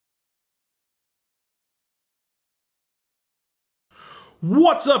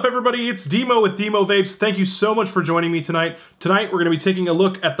What's up, everybody? It's Demo with Demo Vapes. Thank you so much for joining me tonight. Tonight, we're going to be taking a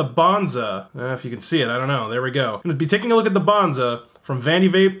look at the Bonza. If you can see it, I don't know. There we go. I'm going to be taking a look at the Bonza from Vandy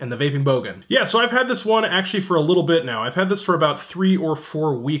Vape and the Vaping Bogan. Yeah, so I've had this one actually for a little bit now. I've had this for about 3 or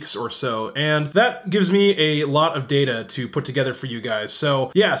 4 weeks or so, and that gives me a lot of data to put together for you guys.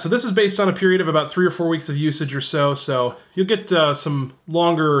 So yeah, so this is based on a period of about 3 or 4 weeks of usage or so you'll get some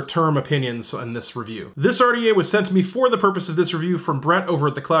longer term opinions on this review. This RDA was sent to me for the purpose of this review from Brett over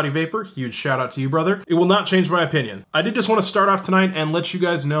at the Cloudy Vapor. Huge shout out to you, brother. It will not change my opinion. I did just want to start off tonight and let you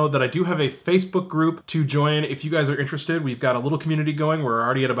guys know that I do have a Facebook group to join if you guys are interested. We've got a little community going. We're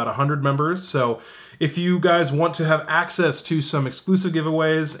already at about 100 members, so if you guys want to have access to some exclusive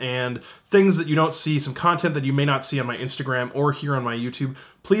giveaways and things that you don't see, some content that you may not see on my Instagram or here on my YouTube,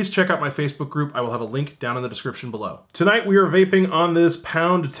 please check out my Facebook group. I will have a link down in the description below. Tonight we are vaping on this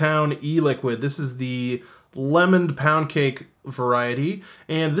Pound Town e-liquid. This is the lemon pound cake variety,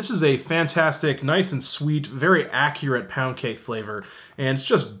 and this is a fantastic, nice and sweet, very accurate pound cake flavor, and it's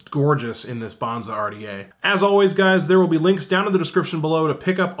just gorgeous in this Bonza RDA. As always, guys, there will be links down in the description below to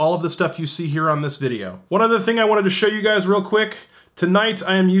pick up all of the stuff you see here on this video. One other thing I wanted to show you guys real quick, tonight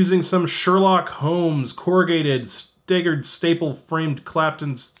I am using some Sherlock Hohms corrugated staggered staple framed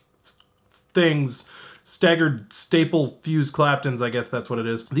Claptons things. Staggered staple fused Claptons, I guess that's what it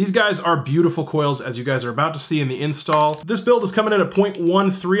is. These guys are beautiful coils, as you guys are about to see in the install. This build is coming in at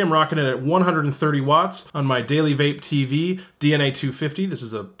 0.13. I'm rocking it at 130 watts on my Daily Vape TV DNA 250. This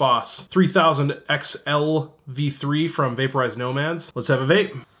is a Boss 3000 XL V3 from Vaporized Nomads. Let's have a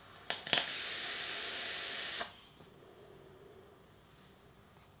vape.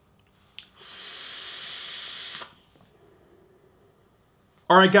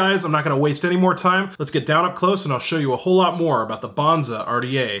 Alright guys, I'm not going to waste any more time. Let's get down up close and I'll show you a whole lot more about the Bonza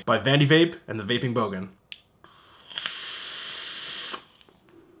RDA by Vandy Vape and the Vaping Bogan.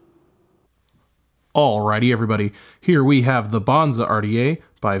 Alrighty everybody, here we have the Bonza RDA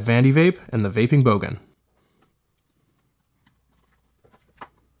by Vandy Vape and the Vaping Bogan.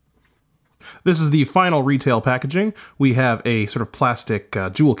 This is the final retail packaging. We have a sort of plastic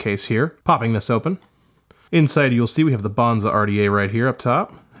jewel case here. Popping this open. Inside you'll see we have the Bonza RDA right here up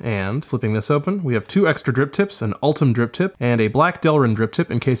top, and flipping this open, we have 2 extra drip tips, an Ultim drip tip, and a black Delrin drip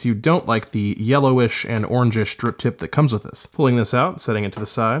tip in case you don't like the yellowish and orangish drip tip that comes with this. Pulling this out, setting it to the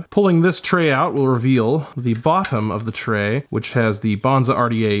side. Pulling this tray out will reveal the bottom of the tray, which has the Bonza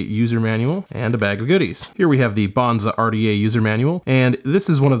RDA user manual and a bag of goodies. Here we have the Bonza RDA user manual, and this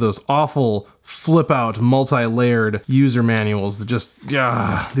is one of those awful flip-out, multi-layered user manuals that just,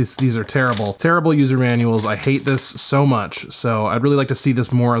 these are terrible. Terrible user manuals. I hate this so much. So I'd really like to see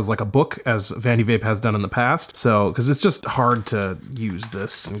this more as like a book, as Vandy Vape has done in the past. So, because it's just hard to use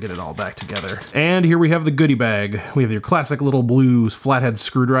this and get it all back together. And here we have the goodie bag. We have your classic little blue flathead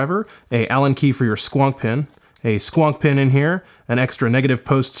screwdriver, a Allen key for your squonk pin, a squonk pin in here, an extra negative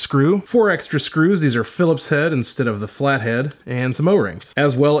post screw, 4 extra screws, these are Phillips head instead of the flathead, and some O-rings,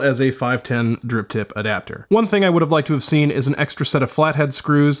 as well as a 510 drip tip adapter. One thing I would have liked to have seen is an extra set of flathead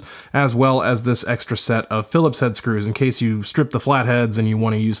screws, as well as this extra set of Phillips head screws. In case you strip the flatheads and you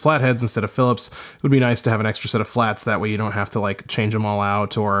want to use flatheads instead of Phillips, it would be nice to have an extra set of flats, that way you don't have to like change them all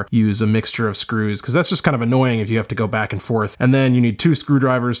out or use a mixture of screws, because that's just kind of annoying if you have to go back and forth, and then you need 2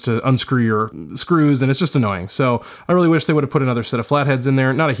 screwdrivers to unscrew your screws, and it's just annoying. So I really wish they would have put another set of flatheads in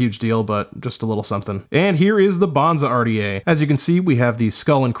there. Not a huge deal, but just a little something. And here is the Bonza RDA. As you can see, we have the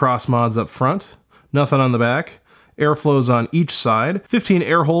skull and cross mods up front, nothing on the back. Airflows on each side, 15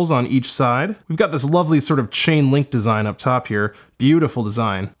 air holes on each side. We've got this lovely sort of chain link design up top here. Beautiful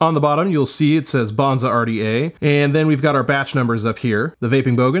design. On the bottom, you'll see it says Bonza RDA, and then we've got our batch numbers up here. The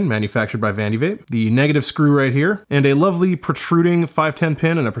Vaping Bogan, manufactured by Vandy Vape. The negative screw right here, and a lovely protruding 510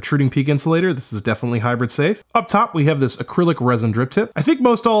 pin and a protruding peak insulator. This is definitely hybrid safe. Up top, we have this acrylic resin drip tip. I think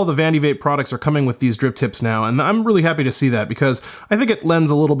most all of the Vandy Vape products are coming with these drip tips now, and I'm really happy to see that because I think it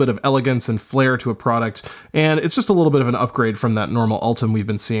lends a little bit of elegance and flair to a product, and it's just a little bit of an upgrade from that normal Ultim we've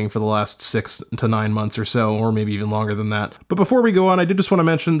been seeing for the last 6 to 9 months or so, or maybe even longer than that. But before we go on, I did just want to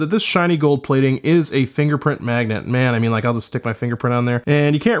mention that this shiny gold plating is a fingerprint magnet. Man, I mean, like, I'll just stick my fingerprint on there,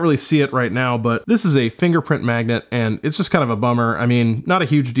 and you can't really see it right now, but this is a fingerprint magnet, and it's just kind of a bummer. I mean, not a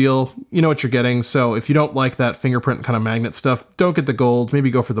huge deal. You know what you're getting, so if you don't like that fingerprint kind of magnet stuff, don't get the gold. Maybe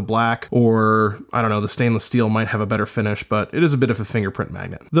go for the black, or, I don't know, the stainless steel might have a better finish, but it is a bit of a fingerprint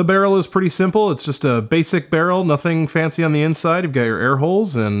magnet. The barrel is pretty simple. It's just a basic barrel, nothing fancy on the inside. You've got your air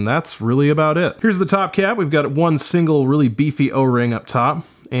holes, and that's really about it. Here's the top cap. We've got one single really beefy O-ring up top.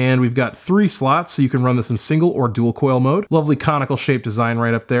 and we've got 3 slots, so you can run this in single or dual coil mode. Lovely conical shaped design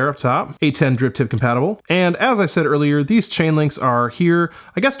right up there up top. A10 drip tip compatible. And as I said earlier, these chain links are here,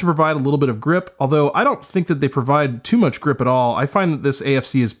 I guess, to provide a little bit of grip, although I don't think that they provide too much grip at all. I find that this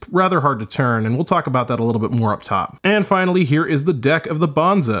AFC is rather hard to turn, and we'll talk about that a little bit more up top. And finally, here is the deck of the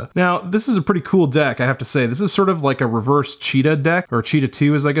Bonza. Now, this is a pretty cool deck, I have to say. This is sort of like a reverse Cheetah deck, or Cheetah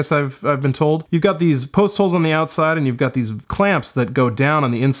 2, as I guess I've been told. You've got these post holes on the outside, and you've got these clamps that go down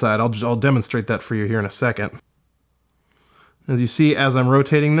on the inside. I'll demonstrate that for you here in a second. As you see, as I'm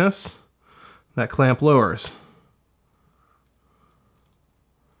rotating this, that clamp lowers.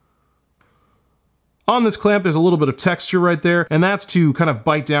 On this clamp, there's a little bit of texture right there, and that's to kind of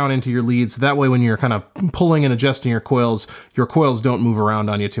bite down into your leads. That way, when you're kind of pulling and adjusting your coils don't move around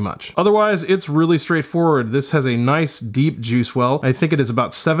on you too much. Otherwise, it's really straightforward. This has a nice deep juice well. I think it is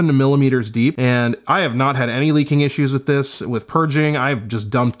about 7 millimeters deep, and I have not had any leaking issues with this. With purging, I've just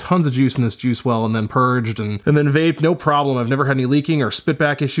dumped tons of juice in this juice well and then purged and then vaped, no problem. I've never had any leaking or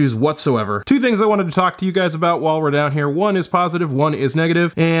spitback issues whatsoever. 2 things I wanted to talk to you guys about while we're down here. One is positive, one is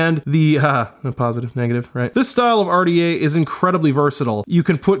negative, and the positive, negative, right? This style of RDA is incredibly versatile. You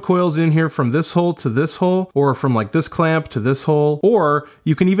can put coils in here from this hole to this hole, or from like this clamp to this hole, or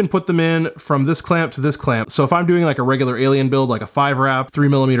you can even put them in from this clamp to this clamp. So if I'm doing like a regular alien build, like a 5-wrap,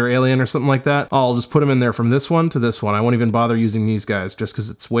 3mm alien or something like that, I'll just put them in there from this one to this one. I won't even bother using these guys just because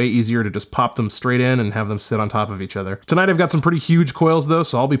it's way easier to just pop them straight in and have them sit on top of each other. Tonight I've got some pretty huge coils though,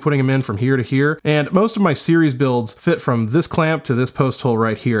 so I'll be putting them in from here to here. And most of my series builds fit from this clamp to this post hole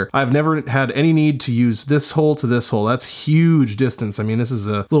right here. I've never had any need to use this hole to this hole. That's huge distance. I mean, this is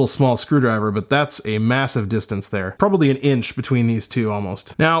a little small screwdriver, but that's a massive distance there. Probably an inch between these two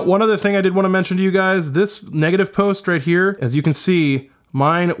almost. Now, one other thing I did want to mention to you guys, this negative post right here, as you can see,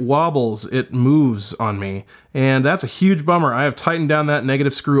 mine wobbles, it moves on me. And that's a huge bummer. I have tightened down that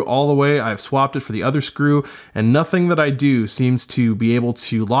negative screw all the way. I've swapped it for the other screw, and nothing that I do seems to be able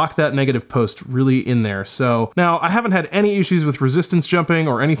to lock that negative post really in there. So now I haven't had any issues with resistance jumping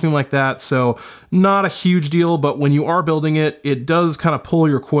or anything like that, so not a huge deal, but when you are building it, it does kind of pull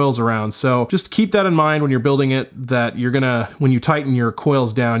your coils around. So just keep that in mind when you're building it, that you're gonna, when you tighten your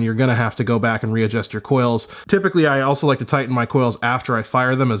coils down, you're gonna have to go back and readjust your coils. Typically, I also like to tighten my coils after I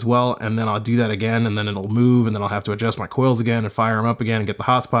fire them as well, and then I'll do that again, and then it'll move, and then I'll have to adjust my coils again and fire them up again and get the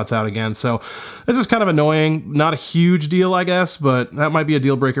hot spots out again. So this is kind of annoying. Not a huge deal, I guess, but that might be a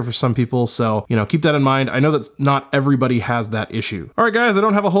deal breaker for some people. So, you know, keep that in mind. I know that not everybody has that issue. All right, guys, I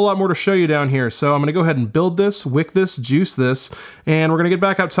don't have a whole lot more to show you down here. So I'm gonna go ahead and build this, wick this, juice this, and we're gonna get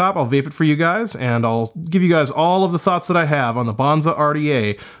back up top. I'll vape it for you guys, and I'll give you guys all of the thoughts that I have on the Bonza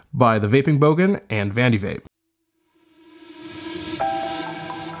RDA by the Vaping Bogan and Vandy Vape.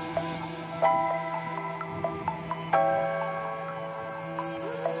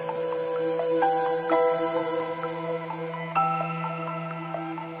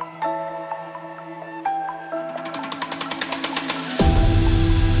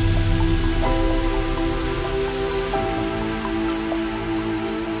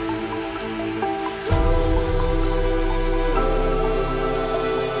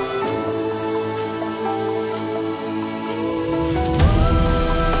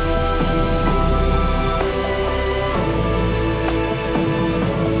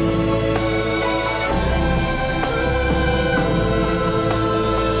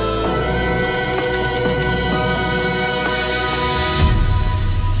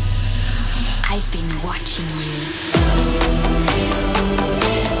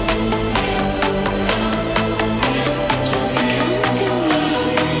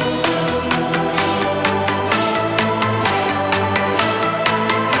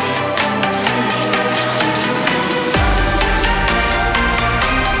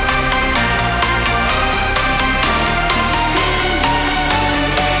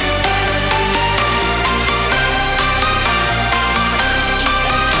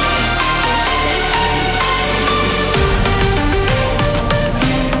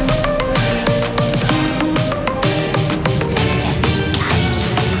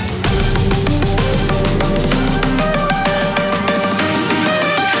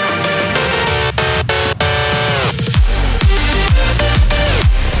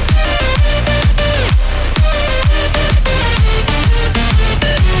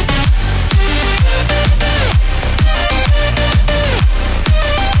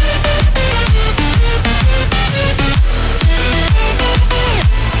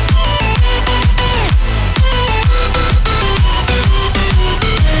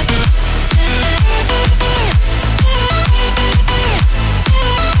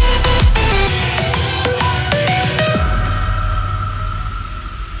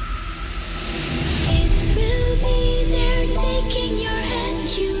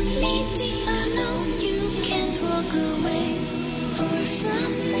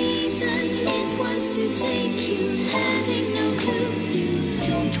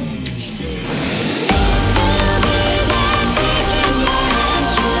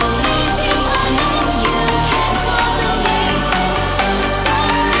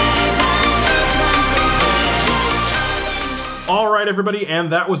 everybody,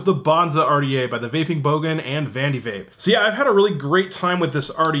 and that was the Bonza RDA by the Vaping Bogan and Vandy Vape. So yeah, I've had a really great time with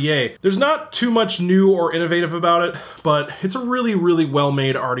this RDA. There's not too much new or innovative about it, but it's a really, really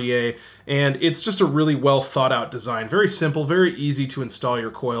well-made RDA, and it's just a really well thought out design. Very simple, very easy to install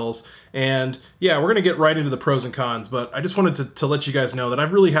your coils. And yeah, we're gonna get right into the pros and cons, but I just wanted to let you guys know that I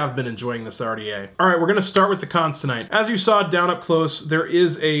really have been enjoying this RDA. All right, we're gonna start with the cons tonight. As you saw down up close, there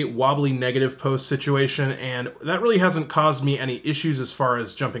is a wobbly negative post situation, and that really hasn't caused me any issues as far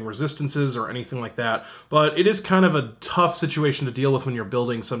as jumping resistances or anything like that, but it is kind of a tough situation to deal with when you're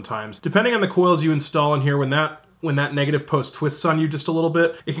building sometimes. Depending on the coils you install in here, when that negative post twists on you just a little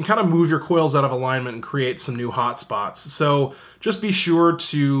bit, it can kind of move your coils out of alignment and create some new hot spots. So just be sure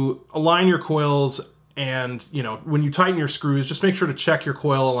to align your coils, and you know, when you tighten your screws, just make sure to check your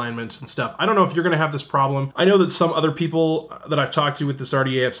coil alignment and stuff. I don't know if you're gonna have this problem. I know that some other people that I've talked to with this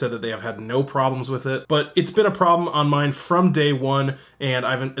RDA have said that they have had no problems with it, but it's been a problem on mine from day one, and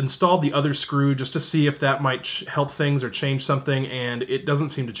I've installed the other screw just to see if that might help things or change something, and it doesn't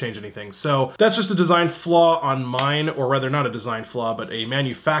seem to change anything. So that's just a design flaw on mine, or rather not a design flaw, but a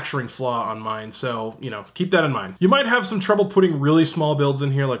manufacturing flaw on mine. So, you know, keep that in mind. You might have some trouble putting really small builds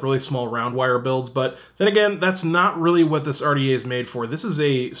in here, like really small round wire builds, but then again, that's not really what this RDA is made for. This is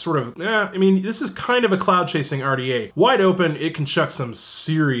a sort of, I mean, this is kind of a cloud chasing RDA. Wide open, it can chuck some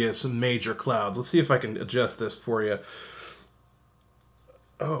serious major clouds. Let's see if I can adjust this for you.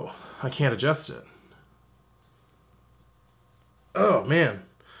 Oh, I can't adjust it. Oh, man.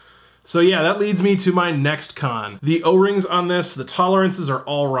 So yeah, that leads me to my next con. The O-rings on this, the tolerances are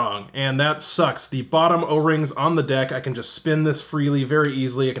all wrong, and that sucks. The bottom O-rings on the deck, I can just spin this freely, very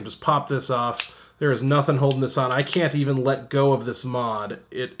easily. I can just pop this off. There is nothing holding this on. I can't even let go of this mod.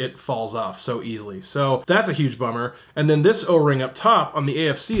 It falls off so easily. So that's a huge bummer. And then this O-ring up top on the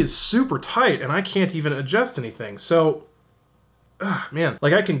AFC is super tight, and I can't even adjust anything. So, man,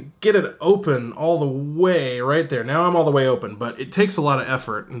 like I can get it open all the way right there. Now I'm all the way open, but it takes a lot of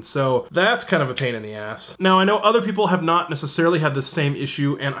effort, and so that's kind of a pain in the ass. Now, I know other people have not necessarily had the same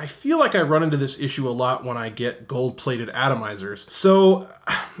issue, and I feel like I run into this issue a lot when I get gold-plated atomizers. So,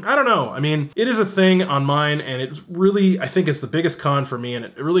 I don't know. I mean, it is a thing on mine, and it really, I think, is the biggest con for me, and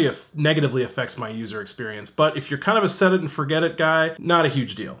it really negatively affects my user experience. But if you're kind of a set it and forget it guy, not a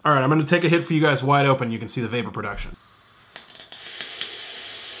huge deal. All right, I'm gonna take a hit for you guys wide open. You can see the vapor production.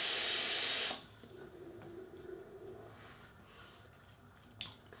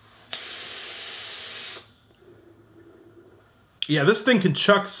 Yeah, this thing can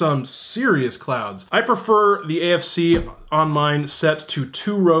chuck some serious clouds. I prefer the AFC on mine set to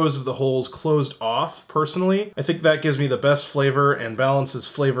 2 rows of the holes closed off, personally. I think that gives me the best flavor and balances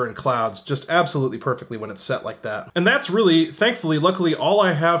flavor and clouds just absolutely perfectly when it's set like that. And that's really, thankfully, luckily, all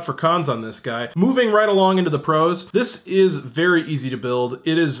I have for cons on this guy. Moving right along into the pros, this is very easy to build.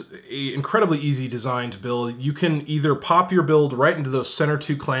 It is an incredibly easy design to build. You can either pop your build right into those center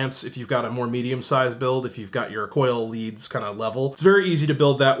 2 clamps if you've got a more medium-sized build, if you've got your coil leads kind of level. It's very easy to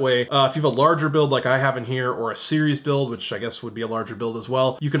build that way. If you have a larger build like I have in here, or a series build, which I guess would be a larger build as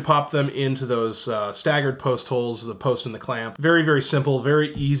well, you can pop them into those staggered post holes, the post and the clamp. Very, very simple,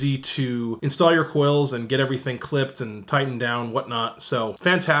 very easy to install your coils and get everything clipped and tightened down, whatnot. So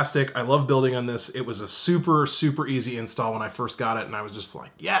fantastic. I love building on this. It was a super, super easy install when I first got it, and I was just like,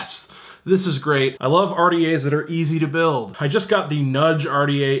 yes, this is great. I love RDAs that are easy to build. I just got the Nudge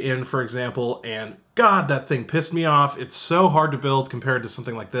RDA in, for example, and God, that thing pissed me off. It's so hard to build compared to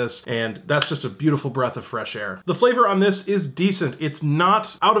something like this, and that's just a beautiful breath of fresh air. The flavor on this is decent. It's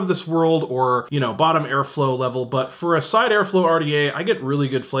not out of this world or, you know, bottom airflow level, but for a side airflow RDA, I get really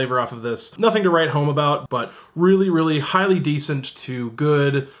good flavor off of this. Nothing to write home about, but really, really highly decent to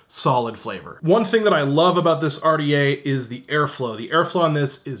good, solid flavor. One thing that I love about this RDA is the airflow. The airflow on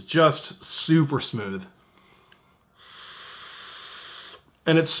this is just super smooth.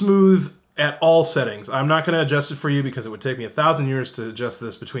 And it's smooth at all settings. I'm not going to adjust it for you because it would take me 1,000 years to adjust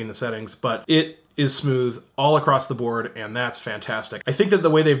this between the settings, but it is smooth all across the board, and that's fantastic. I think that the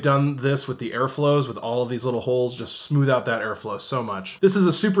way they've done this with the airflows, with all of these little holes, just smooth out that airflow so much. This is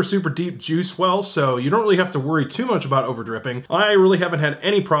a super, super deep juice well, so you don't really have to worry too much about over dripping. I really haven't had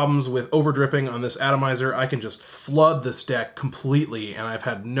any problems with over dripping on this atomizer. I can just flood this deck completely, and I've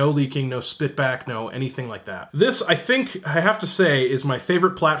had no leaking, no spit back, no anything like that. This, I think, I have to say, is my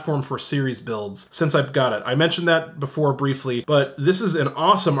favorite platform for series builds since I've got it. I mentioned that before briefly, but this is an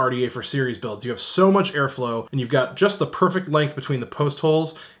awesome RDA for series builds. You have so much airflow, and you've got just the perfect length between the post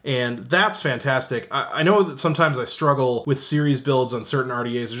holes, and that's fantastic. I know that sometimes I struggle with series builds on certain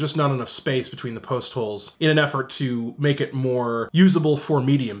RDAs. There's just not enough space between the post holes in an effort to make it more usable for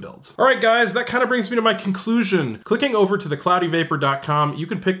medium builds. All right, guys, that kind of brings me to my conclusion. Clicking over to thecloudyvapor.com, you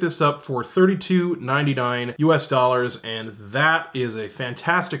can pick this up for $32.99 US, and that is a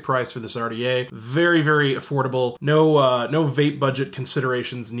fantastic price for this RDA. Very, very affordable. No vape budget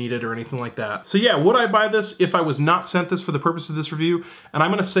considerations needed or anything like that. So yeah, would I buy this if I was not sent this for the purpose of this review? And I'm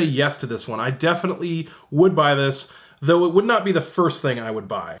gonna say yes to this one. I definitely would buy this, though it would not be the first thing I would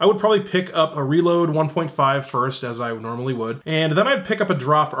buy. I would probably pick up a Reload 1.5 first, as I normally would, and then I'd pick up a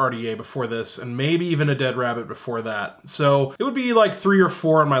Drop RDA before this, and maybe even a Dead Rabbit before that. So it would be like 3 or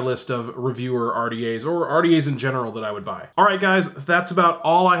 4 on my list of reviewer RDAs, or RDAs in general, that I would buy. All right, guys, that's about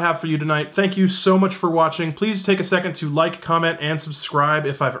all I have for you tonight. Thank you so much for watching. Please take a second to like, comment, and subscribe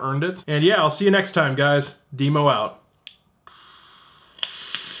if I've earned it. And yeah, I'll see you next time, guys. Demo out.